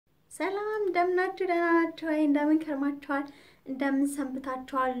ሰላም እንደምናችሁ ደህና ናችሁ ወይ እንደምን ከርማችኋል እንደምን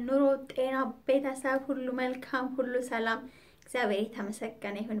ሰንብታችኋል ኑሮ ጤና ቤተሰብ ሁሉ መልካም ሁሉ ሰላም እግዚአብሔር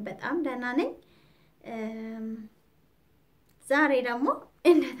የተመሰገነ ይሁን በጣም ደህና ነኝ ዛሬ ደግሞ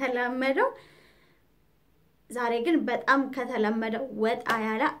እንደተለመደው ዛሬ ግን በጣም ከተለመደው ወጣ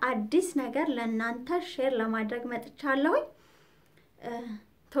ያለ አዲስ ነገር ለእናንተ ሼር ለማድረግ መጥቻለሁ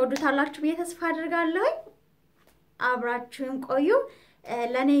ተወዱታላችሁ ብዬ ተስፋ አደርጋለሁ አብራችሁን ቆዩ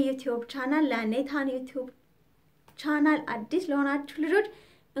ለኔ ዩቲዩብ ቻናል ለኔታን ዩቲዩብ ቻናል አዲስ ለሆናችሁ ልጆች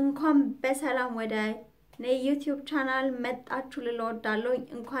እንኳን በሰላም ወደ ኔ ዩቲዩብ ቻናል መጣችሁ ልወዳለሁ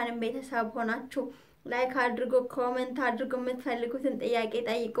እንኳንም ቤተሰብ ሆናችሁ ላይክ አድርጉ ኮሜንት አድርጉ የምትፈልጉትን ጥያቄ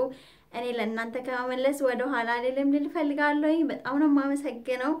ጠይቁ እኔ ለእናንተ ከመመለስ ወደ ኋላ አይደለም ልፈልጋለሁ በጣም ነው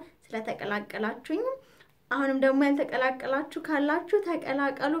ማመሰግነው ስለተቀላቀላችሁኝ አሁንም ደግሞ ያልተቀላቀላችሁ ካላችሁ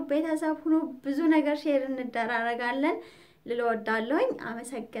ተቀላቀሉ ቤተሰብ ሁኑ ብዙ ነገር ሼር እንደራረጋለን ልወዳለሁኝ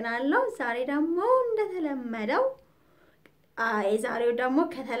አመሰግናለሁ ዛሬ ደግሞ እንደተለመደው የዛሬው ደግሞ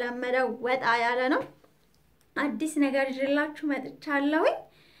ከተለመደው ወጣ ያለ ነው አዲስ ነገር ይዤላችሁ መጥቻለሁ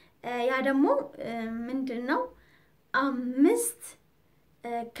ያ ደግሞ ምንድነው 5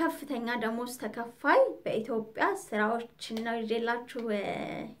 ከፍተኛ ደሞዝ ተከፋይ በኢትዮጵያ ስራዎች ነው ይዤላችሁ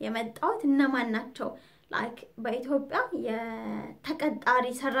የመጣሁት እነማን ናቸው ላይክ በኢትዮጵያ የተቀጣሪ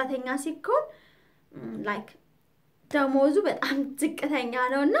ሰራተኛ ሲኮን ላይክ ደሞዙ በጣም ዝቅተኛ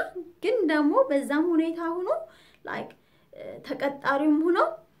ነውና ግን ደግሞ በዛም ሁኔታ ሆኖ ላይክ ተቀጣሪም ሆኖ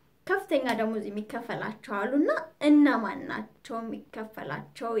ከፍተኛ ደሞዝ የሚከፈላቸው አሉና እነማን ናቸው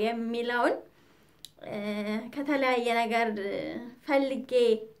የሚከፈላቸው የሚለውን ከተለያየ ነገር ፈልጌ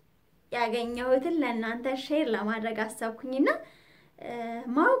ያገኘሁትን ለእናንተ ሼር ለማድረግ አሰብኩኝና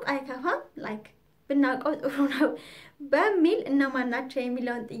ማውቅ አይከፋም ላይክ ብናውቀው ጥሩ ነው በሚል እነማን ናቸው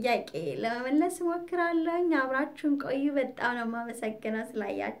የሚለውን ጥያቄ ለመመለስ ሞክራለሁ አብራችሁን ቆዩ በጣም ነው ማመሰግነው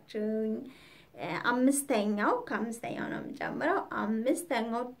ስላያችሁኝ ከአምስተኛው ነው የምጀምረው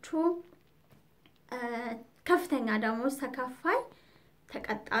አምስተኞቹ ከፍተኛ ደሞዝ ተከፋይ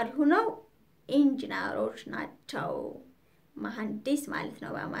ተቀጣሪ ሆነው ኢንጂነሮች ናቸው መሐንዲስ ማለት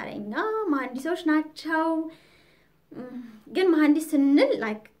ነው በአማርኛ መሐንዲሶች ናቸው ግን መሐንዲስ ስንል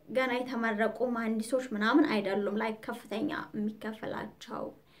ላይክ ገና የተመረቁ መሐንዲሶች ምናምን አይደሉም ላይክ ከፍተኛ የሚከፈላቸው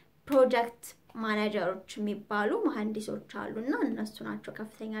ፕሮጀክት ማኔጀሮች የሚባሉ መሐንዲሶች አሉና እነሱ ናቸው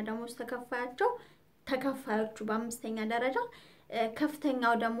ከፍተኛ ደሞዝ ተከፋዮቹ በአምስተኛ ደረጃ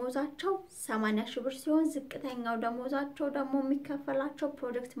ከፍተኛው ደሞዛቸው 80 ሺህ ብር ሲሆን ዝቅተኛው ደሞዛቸው ደግሞ የሚከፈላቸው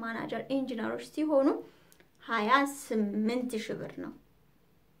ፕሮጀክት ማኔጀር ኢንጂነሮች ሲሆኑ 28 ሺህ ብር ነው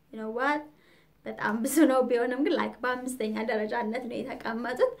you know what በጣም ብዙ ነው ቢሆንም ግን ላይክ በአምስተኛ ደረጃነት ነው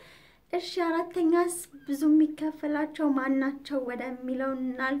የተቀመጡት እሺ አራተኛስ ብዙ የሚከፈላቸው ማናቸው ወደሚለው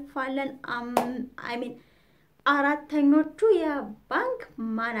እናልፋለን አራተኞቹ የባንክ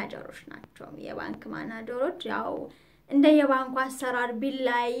ማናጀሮች ናቸው የባንክ ማናጀሮች ያው እንደ የባንኩ አሰራር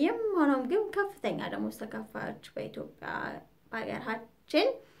ቢላይም ሆኖም ግን ከፍተኛ ደሞዝ ተከፋዮች በኢትዮጵያ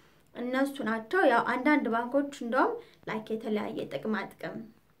በአገራችን እነሱ ናቸው ያው አንዳንድ ባንኮች እንደውም ላይክ የተለያየ ጥቅም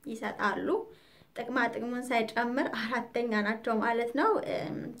ይሰጣሉ ጥቅሙን ሳይጨምር አራተኛ ናቸው ማለት ነው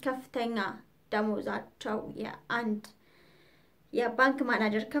ከፍተኛ ደሞዛቸው የአንድ የባንክ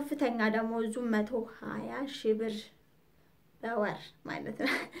ማናጀር ከፍተኛ ደሞዙ 120 ሺህ ብር በወር ማለት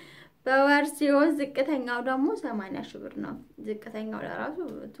ነው በወር ሲሆን ዝቅተኛው ደግሞ 80 ሺህ ብር ነው ዝቅተኛው ለራሱ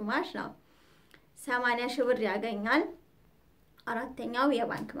ቱማሽ ነው 80 ሺህ ብር ያገኛል አራተኛው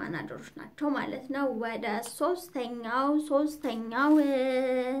የባንክ ማናጀሮች ናቸው ማለት ነው ወደ ሶስተኛው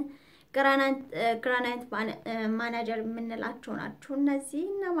ግራናይት ማናጀር የምንላቸው ናቸው እነዚህ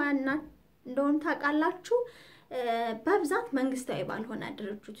እነማን እንደሆነ ታውቃላችሁ በብዛት መንግስታዊ ባልሆነ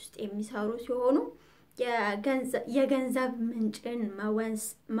ድርጅት ውስጥ የሚሰሩ ሲሆኑ የገንዘብ ምንጭን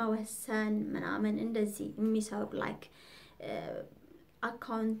መወሰን ምናምን እንደዚህ የሚሰሩ ላይክ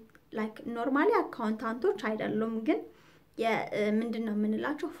አካውንት ላይክ ኖርማሊ አካውንታንቶች አይደሉም ግን ምንድነው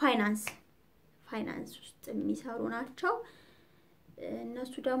የምንላቸው ፋይናንስ ውስጥ የሚሰሩ ናቸው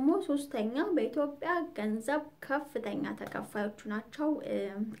እነሱ ደግሞ ሶስተኛ በኢትዮጵያ ገንዘብ ከፍተኛ ተከፋዮቹ ናቸው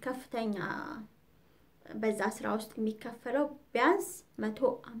ከፍተኛ በዛ ስራ ውስጥ የሚከፈለው ቢያንስ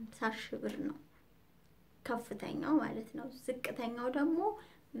 150 ሺህ ብር ነው ከፍተኛው ማለት ነው ዝቅተኛው ደግሞ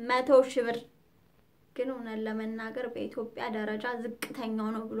 100 ሺህ ብር ግን ሆነን ለመናገር በኢትዮጵያ ደረጃ ዝቅተኛው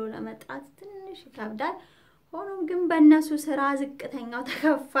ነው ብሎ ለመጥራት ትንሽ ይከብዳል ሆኖም ግን በእነሱ ስራ ዝቅተኛው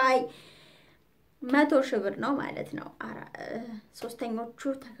ተከፋይ 100 ሺህ ብር ነው ማለት ነው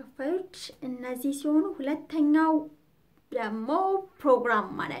ሶስተኞቹ ተከፋዮች እነዚህ ሲሆኑ ሁለተኛው ደግሞ ፕሮግራም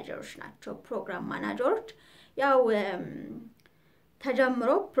ማኔጀሮች ናቸው ፕሮግራም ማኔጀሮች ያው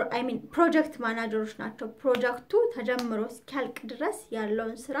ተጀምሮ ፕሮጀክት ማናጀሮች ናቸው ፕሮጀክቱ ተጀምሮ እስኪያልቅ ድረስ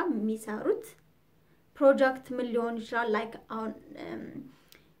ያለውን ስራ የሚሰሩት ፕሮጀክት ምን ሊሆን ይችላል ላይክ አሁን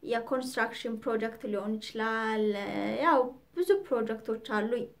የኮንስትራክሽን ፕሮጀክት ሊሆን ይችላል ያው ብዙ ፕሮጀክቶች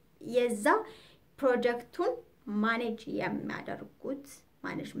አሉ የዛ ፕሮጀክቱን ማኔጅ የሚያደርጉት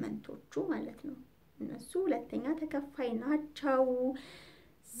ማኔጅመንቶቹ ማለት ነው እነሱ ሁለተኛ ተከፋይ ናቸው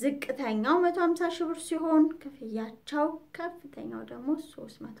ዝቅተኛው 150 ሺህ ብር ሲሆን ክፍያቸው ከፍተኛው ደግሞ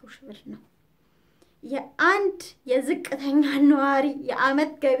 300 ሺህ ብር ነው የአንድ የዝቅተኛ ነዋሪ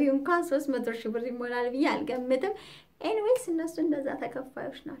የአመት ገቢው እንኳን 300 ሺህ ብር ይሞላል ብዬ አልገምትም ኤኒዌይስ እነሱ እንደዛ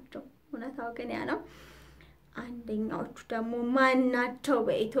ተከፋዮች ናቸው እውነታው ግን ያ ነው አንደኛዎቹ ደግሞ ማን ናቸው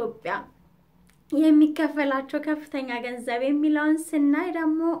በኢትዮጵያ የሚከፈላቸው ከፍተኛ ገንዘብ የሚለውን ስናይ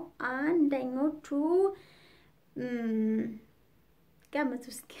ደግሞ አንደኞቹ ገምቱ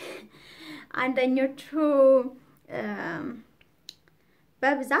እስኪ አንደኞቹ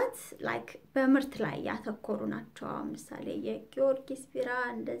በብዛት ላይክ በምርት ላይ ያተኮሩ ናቸው ምሳሌ የጊዮርጊስ ቢራ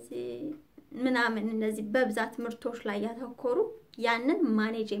እንደዚህ ምናምን እንደዚህ በብዛት ምርቶች ላይ ያተኮሩ ያንን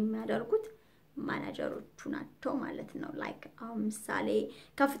ማኔጅ የሚያደርጉት ማናጀሮቹ ናቸው ማለት ነው ላይክ አሁን ምሳሌ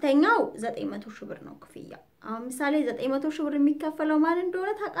ከፍተኛው 900 ሺህ ብር ነው ክፍያው አሁን ምሳሌ 900 ሺህ ብር የሚከፈለው ማን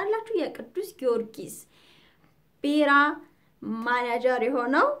እንደሆነ ታውቃላችሁ የቅዱስ ጊዮርጊስ ቢራ ማናጀር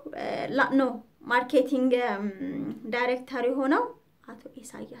የሆነው ኖ ማርኬቲንግ ዳይሬክተር የሆነው አቶ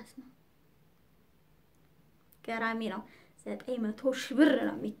ኢሳያስ ነው ገራሚ ነው 900 ሺህ ብር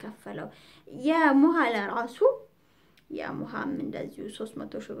ነው የሚከፈለው የሙሃለ ራሱ የሙሃም እንደዚሁ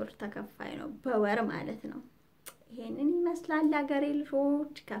 300 ሺህ ብር ተከፋይ ነው በወር ማለት ነው ይሄንን ይመስላል ያገሬ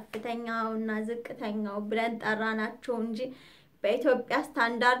ልጆች ከፍተኛውና ዝቅተኛው ብለን ጠራናቸው እንጂ በኢትዮጵያ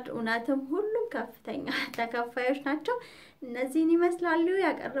ስታንዳርድ ኡናትም ሁሉም ከፍተኛ ተከፋዮች ናቸው እነዚህን ይመስላሉ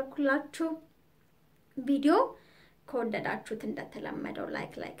ያቀርብኩላችሁ ቪዲዮ ከወደዳችሁት እንደተለመደው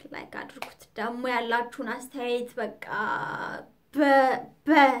ላይክ አድርጉት ደግሞ ያላችሁን አስተያየት በቃ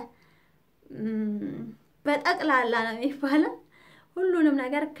በጠቅላላ ነው የሚባለው ሁሉንም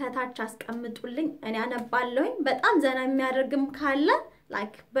ነገር ከታች አስቀምጡልኝ እኔ አነባለሁኝ በጣም ዘና የሚያደርግም ካለ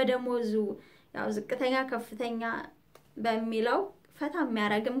ላይክ በደሞዙ ያው ዝቅተኛ ከፍተኛ በሚለው ፈታ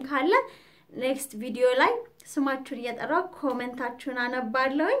የሚያደርግም ካለ ኔክስት ቪዲዮ ላይ ስማችሁን እየጠራው ኮሜንታችሁን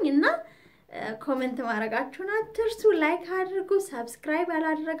አነባለሁኝ እና ኮሜንት ማድረጋችሁን አትርሱ ላይክ አድርጉ ሰብስክራይብ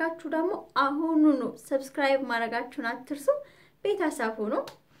ያላደረጋችሁ ደግሞ አሁኑኑ ሰብስክራይብ ማድረጋችሁን አትርሱ ቤተሰብ ሁኑ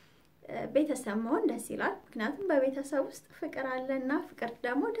ቤተሰብ መሆን ደስ ይላል ምክንያቱም በቤተሰብ ውስጥ ፍቅር አለና ፍቅር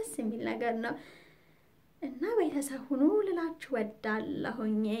ደግሞ ደስ የሚል ነገር ነው እና ቤተሰብ ሁኑ ልላችሁ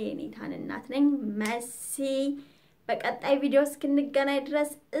ወዳለሁኝ የኔታን እናት ነኝ መሲ በቀጣይ ቪዲዮ እስክንገናኝ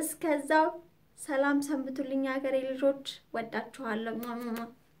ድረስ እስከዛው ሰላም ሰንብቱልኝ ሀገሬ ልጆች ወዳችኋለሁ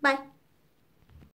ባይ